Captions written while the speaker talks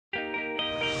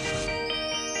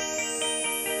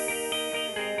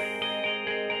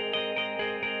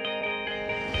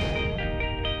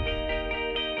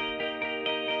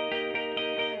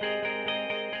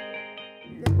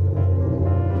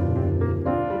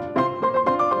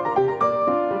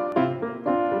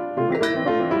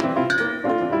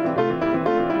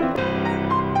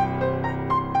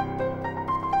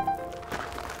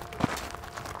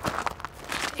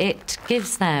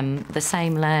gives them the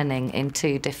same learning in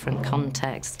two different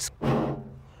contexts.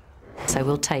 So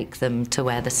we'll take them to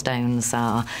where the stones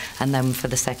are, and then for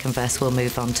the second verse we'll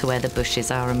move on to where the bushes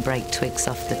are and break twigs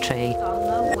off the tree.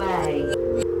 On the way.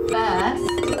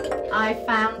 First, I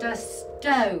found a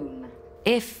stone.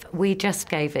 If we just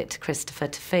gave it to Christopher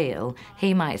to feel,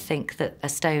 he might think that a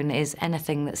stone is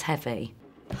anything that's heavy.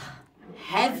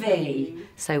 Heavy.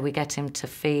 So we get him to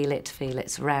feel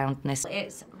its roundness.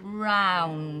 It's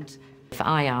round. If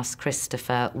I ask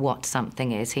Christopher what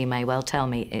something is, he may well tell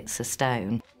me it's a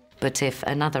stone. But if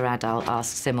another adult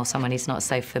asks him, or someone he's not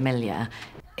so familiar,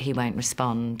 he won't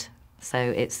respond. So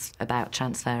it's about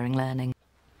transferring learning.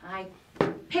 I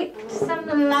picked some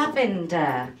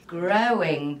lavender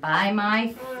growing by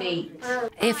my feet.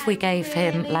 If we gave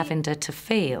him lavender to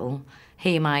feel,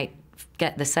 he might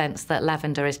get the sense that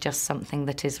lavender is just something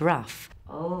that is rough.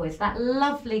 Oh, is that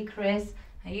lovely, Chris?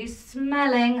 Are you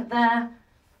smelling the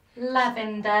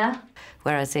lavender?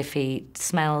 Whereas if he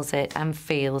smells it and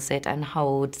feels it and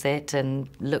holds it and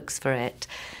looks for it,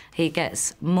 he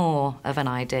gets more of an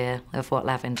idea of what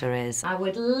lavender is. I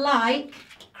would like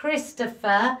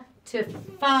Christopher to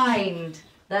find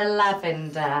the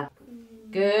lavender.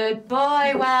 Good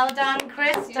boy, well done,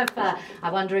 Christopher.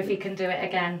 I wonder if he can do it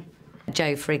again.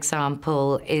 Joe, for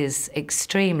example, is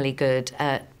extremely good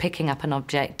at picking up an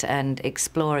object and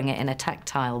exploring it in a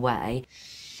tactile way.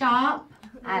 Sharp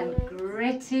and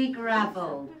gritty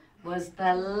gravel was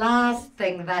the last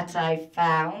thing that I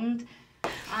found.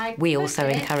 We also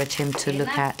encourage him to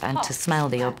look at and to smell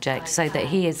the object so that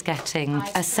he is getting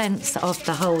a sense of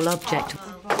the whole object.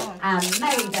 And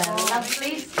made a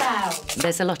lovely sound.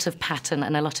 There's a lot of pattern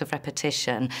and a lot of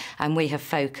repetition, and we have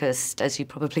focused, as you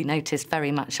probably noticed,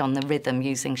 very much on the rhythm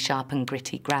using sharp and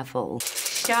gritty gravel.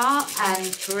 Sharp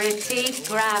and gritty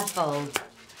gravel.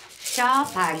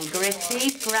 Sharp and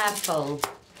gritty gravel.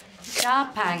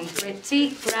 Sharp and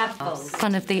gritty gravel.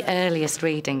 One of the earliest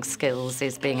reading skills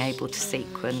is being able to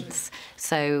sequence.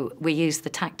 So we use the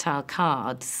tactile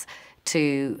cards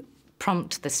to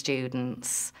prompt the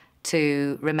students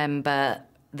to remember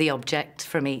the object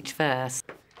from each verse.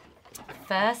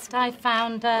 First, I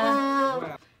found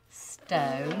a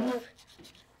stone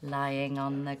lying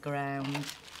on the ground.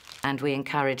 And we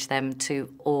encourage them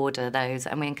to order those,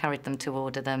 and we encourage them to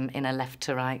order them in a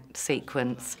left-to-right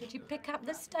sequence. Did you pick up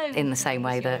the stone? In the same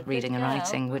way that reading and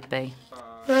writing would be.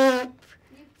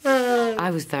 I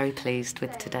was very pleased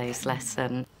with today's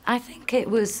lesson. I think it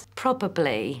was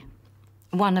probably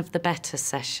one of the better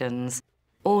sessions.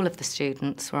 All of the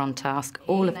students were on task,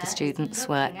 all of the students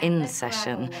were in the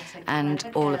session, and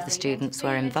all of the students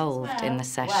were involved in the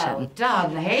session. Well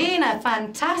done, Hina,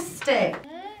 fantastic.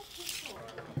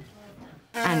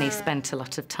 Annie spent a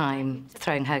lot of time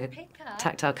throwing her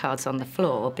tactile cards on the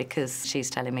floor because she's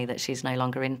telling me that she's no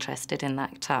longer interested in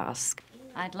that task.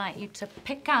 I'd like you to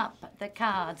pick up the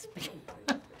cards.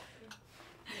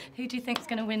 Who do you think's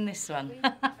going to win this one?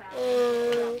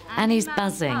 Annie's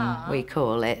buzzing, we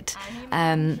call it.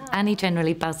 Annie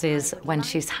generally buzzes when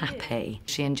she's happy.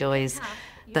 She enjoys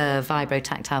the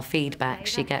vibrotactile feedback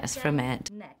she gets from it.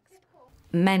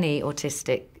 Many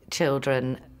autistic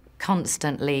children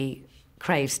constantly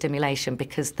crave stimulation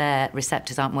because their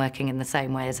receptors aren't working in the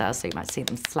same way as ours, so you might see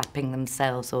them slapping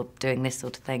themselves or doing this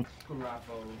sort of thing.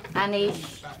 Annie.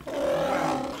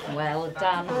 Well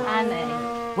done,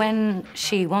 Annie. When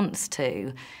she wants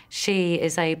to, she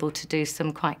is able to do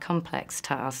some quite complex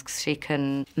tasks. She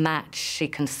can match, she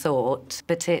can sort,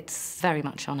 but it's very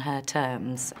much on her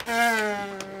terms.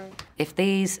 If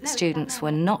these students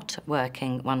were not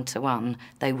working one-to-one,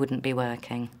 they wouldn't be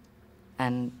working.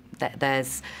 And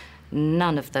there's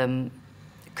none of them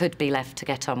could be left to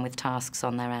get on with tasks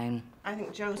on their own. I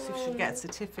think Joseph should get a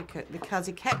certificate because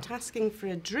he kept asking for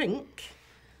a drink.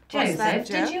 Joseph,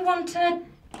 did you want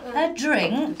a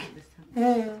drink?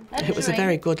 It was a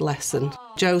very good lesson.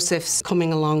 Joseph's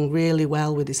coming along really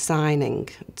well with his signing,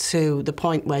 to the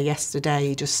point where yesterday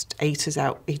he just ate us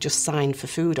out. He just signed for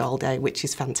food all day, which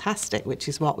is fantastic, which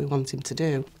is what we want him to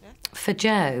do. For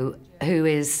Joe, who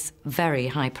is very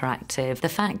hyperactive, the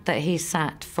fact that he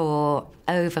sat for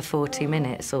over 40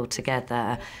 minutes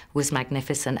altogether was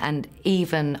magnificent. And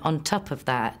even on top of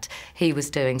that, he was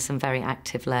doing some very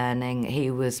active learning.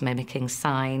 He was mimicking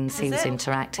signs, he was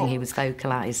interacting, he was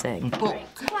vocalising.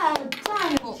 Well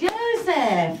done,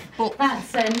 Joseph.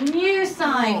 That's a new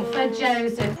sign for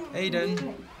Joseph.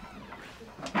 Aiden,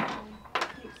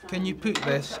 can you put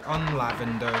this on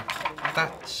lavender?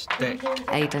 That stick.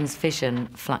 Aiden's vision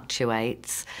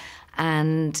fluctuates,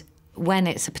 and When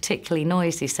it's a particularly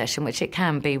noisy session, which it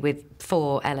can be with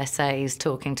 4 LSAs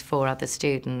talking to 4 other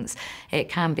students, it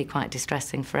can be quite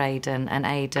distressing for Aidan, and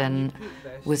Aidan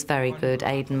was very good.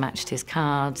 Aidan matched his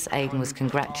cards. Aidan was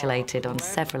congratulated on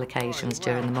several occasions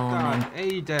during the morning.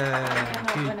 Aidan,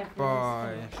 good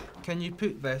boy. Can you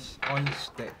put this on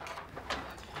stick?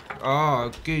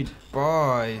 Oh, good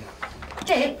boy.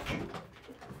 Stick.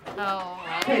 Oh.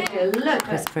 Look.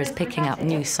 Christopher is picking up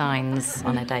new signs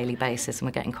on a daily basis, and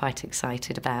we're getting quite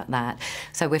excited about that.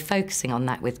 So we're focusing on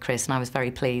that with Chris, and I was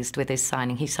very pleased with his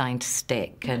signing. He signed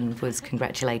stick and was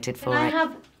congratulated for Can I it.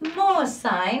 have more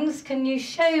signs? Can you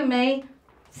show me?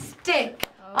 Stick.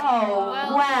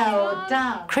 Oh, well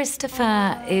done.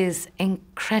 Christopher is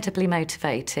incredibly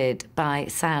motivated by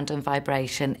sound and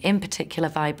vibration, in particular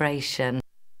vibration.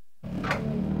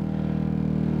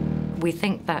 We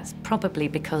think that's probably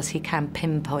because he can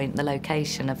pinpoint the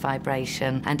location of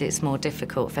vibration, and it's more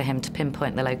difficult for him to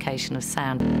pinpoint the location of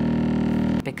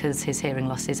sound because his hearing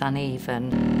loss is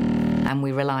uneven, and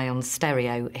we rely on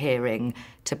stereo hearing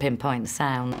to pinpoint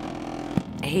sound.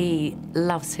 He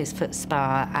loves his foot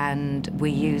spa, and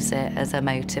we use it as a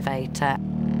motivator.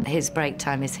 His break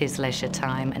time is his leisure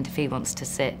time, and if he wants to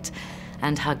sit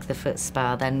and hug the foot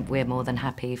spa, then we're more than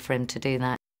happy for him to do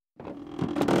that.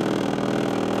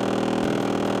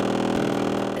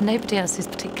 Nobody else is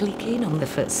particularly keen on the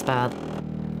foot spa.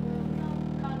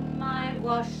 On my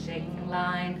washing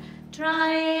line,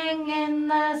 drying in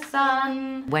the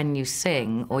sun. When you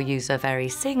sing or use a very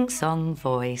sing-song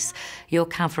voice, you're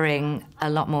covering a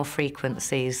lot more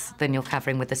frequencies than you're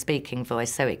covering with a speaking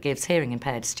voice, so it gives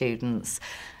hearing-impaired students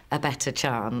a better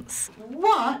chance.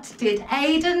 What did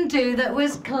Aidan do that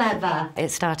was clever? It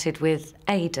started with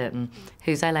Aidan,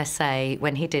 whose LSA,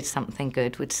 when he did something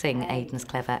good, would sing Aidan's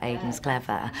clever, Aidan's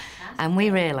clever. And we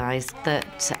realised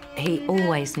that he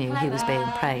always knew he was being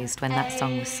praised when that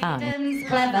song was sung. Aidan's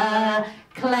clever,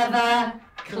 clever,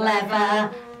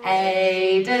 clever.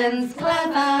 Aidan's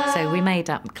clever. So we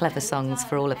made up clever songs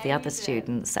for all of the other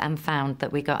students and found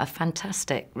that we got a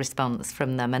fantastic response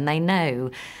from them, and they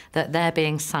know that they're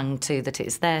being sung to, that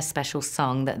it's their special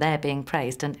song, that they're being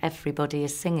praised, and everybody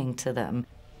is singing to them.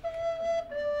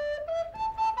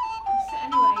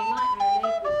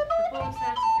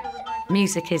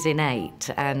 Music is innate,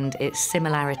 and its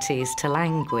similarities to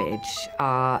language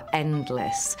are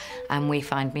endless, and we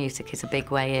find music is a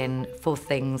big way in for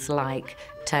things like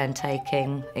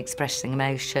turn-taking, expressing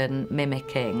emotion,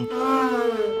 mimicking.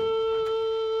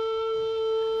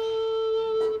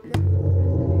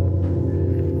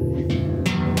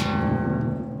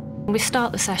 We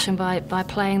start the session by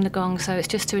playing the gong, so it's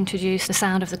just to introduce the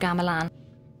sound of the gamelan.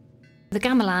 The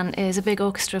gamelan is a big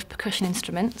orchestra of percussion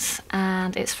instruments,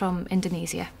 and it's from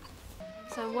Indonesia.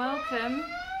 So welcome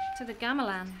to the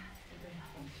gamelan.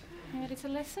 You ready to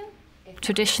listen?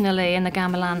 Traditionally in the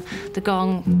gamelan, the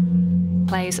gong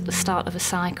plays at the start of a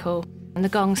cycle, and the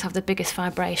gongs have the biggest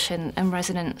vibration and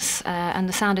resonance, and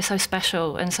the sound is so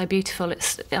special and so beautiful.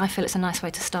 I feel it's a nice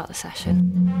way to start the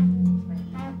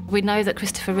session. We know that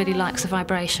Christopher really likes the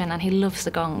vibration, and he loves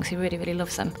the gongs. He really, really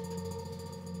loves them.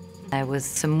 There was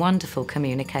some wonderful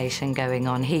communication going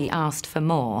on. He asked for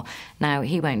more. Now,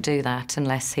 he won't do that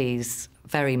unless he's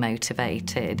very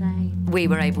motivated. We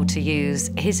were able to use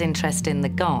his interest in the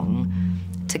gong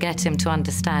to get him to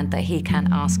understand that he can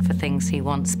ask for things he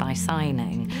wants by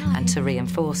signing, and to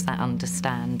reinforce that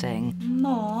understanding.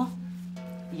 More.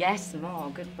 Yes,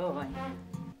 more. Good boy.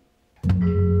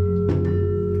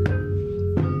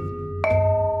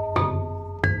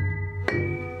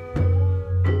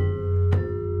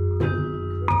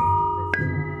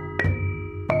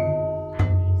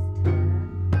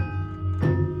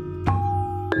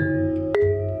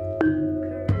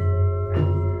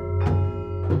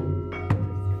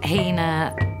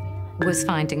 Hina was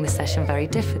finding the session very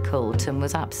difficult and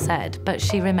was upset, but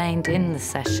she remained in the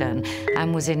session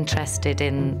and was interested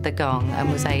in the gong and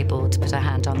was able to put her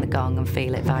hand on the gong and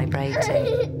feel it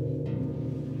vibrating.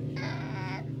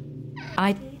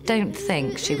 I don't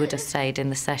think she would have stayed in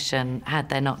the session had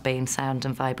there not been sound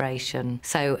and vibration.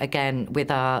 So again,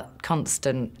 with our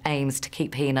constant aims to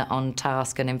keep Hina on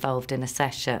task and involved in a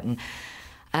session,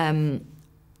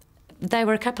 there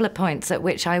were a couple of points at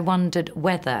which I wondered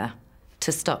whether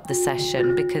to stop the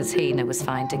session because Hina was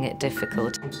finding it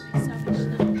difficult. She's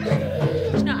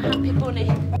not a happy bunny.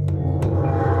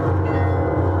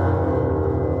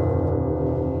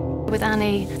 With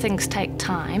Annie, things take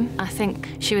time. I think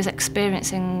she was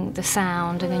experiencing the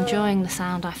sound and enjoying the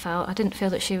sound, I felt. I didn't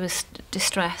feel that she was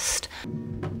distressed.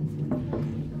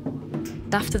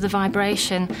 After the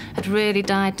vibration had really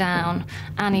died down,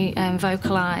 Annie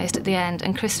vocalised at the end,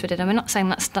 and Christopher did. And we're not saying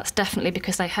that's definitely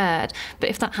because they heard, but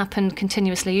if that happened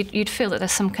continuously, you'd feel that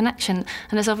there's some connection, and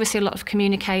there's obviously a lot of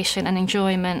communication and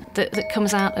enjoyment that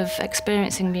comes out of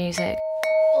experiencing music.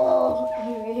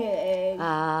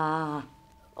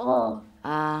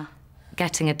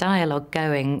 Getting a dialogue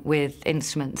going with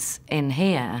instruments in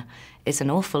here is an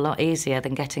awful lot easier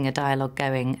than getting a dialogue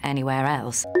going anywhere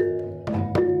else.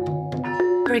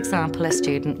 For example, a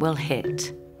student will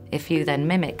hit. If you then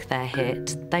mimic their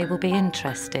hit, they will be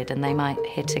interested and they might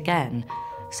hit again.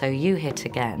 So you hit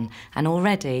again, and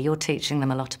already you're teaching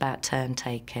them a lot about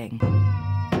turn-taking.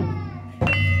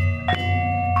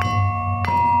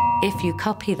 If you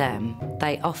copy them,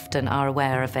 they often are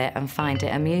aware of it and find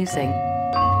it amusing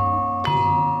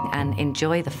and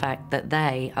enjoy the fact that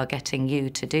they are getting you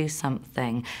to do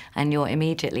something, and you're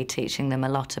immediately teaching them a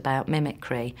lot about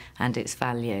mimicry and its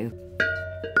value.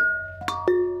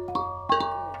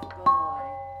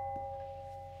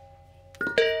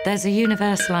 There's a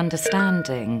universal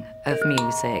understanding of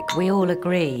music. We all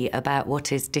agree about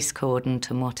what is discordant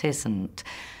and what isn't.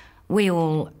 We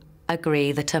all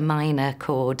agree that a minor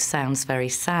chord sounds very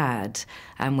sad,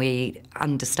 and we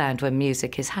understand when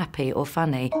music is happy or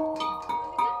funny.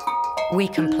 We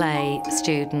can play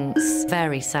students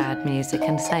very sad music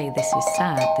and say, this is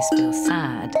sad, this feels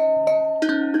sad.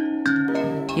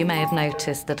 You may have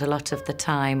noticed that a lot of the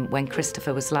time when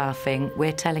Christopher was laughing,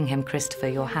 we're telling him, Christopher,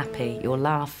 you're happy, you're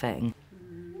laughing.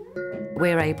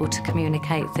 We're able to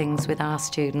communicate things with our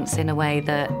students in a way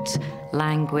that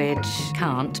language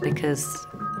can't, because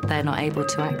they're not able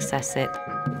to access it.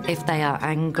 If they are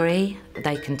angry,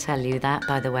 they can tell you that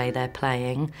by the way they're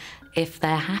playing. If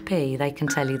they're happy, they can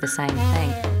tell you the same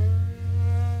thing.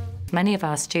 Many of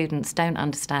our students don't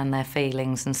understand their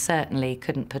feelings and certainly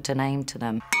couldn't put a name to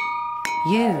them.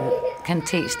 You can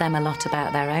teach them a lot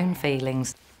about their own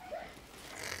feelings.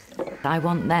 I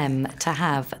want them to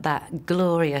have that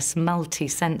glorious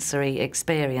multi-sensory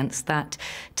experience that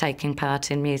taking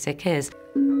part in music is.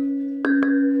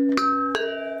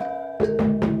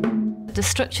 The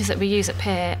structures that we use up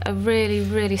here are really,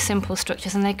 really simple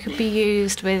structures, and they could be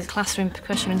used with classroom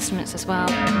percussion instruments as well.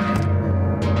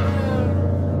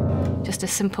 Just a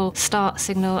simple start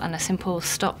signal and a simple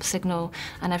stop signal,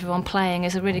 and everyone playing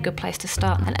is a really good place to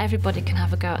start, and everybody can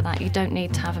have a go at that. You don't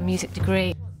need to have a music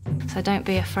degree, so don't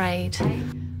be afraid.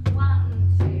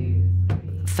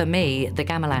 For me, the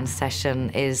gamelan session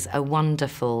is a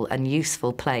wonderful and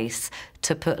useful place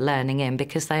to put learning in,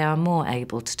 because they are more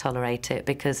able to tolerate it,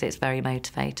 because it's very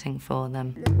motivating for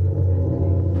them.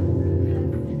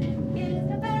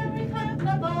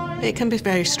 It can be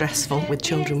very stressful with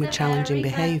children with challenging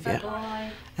behaviour,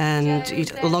 and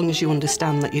as long as you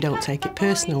understand that you don't take it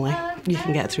personally, you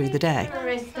can get through the day.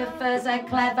 Christopher's a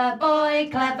clever boy,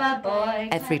 clever boy.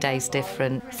 Every day's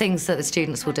different. Things that the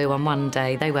students will do on one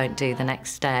day, they won't do the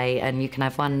next day, and you can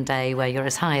have one day where you're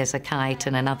as high as a kite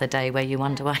and another day where you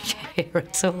wonder why you're here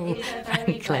at all,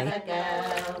 frankly.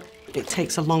 It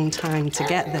takes a long time to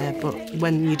get there, but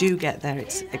when you do get there,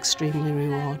 it's extremely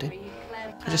rewarding.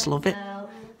 I just love it.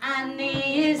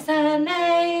 Annie is her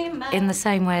name. In the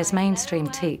same way as mainstream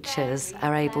teachers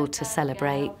are able to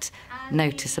celebrate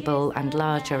noticeable and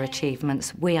larger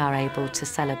achievements, we are able to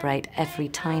celebrate every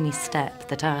tiny step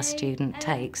that our student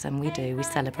takes, and we do. We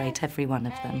celebrate every one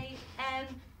of them.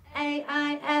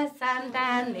 A-I-S, and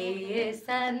Annie is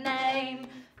her name.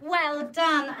 Well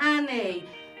done, Annie.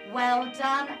 Well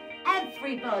done,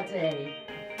 everybody.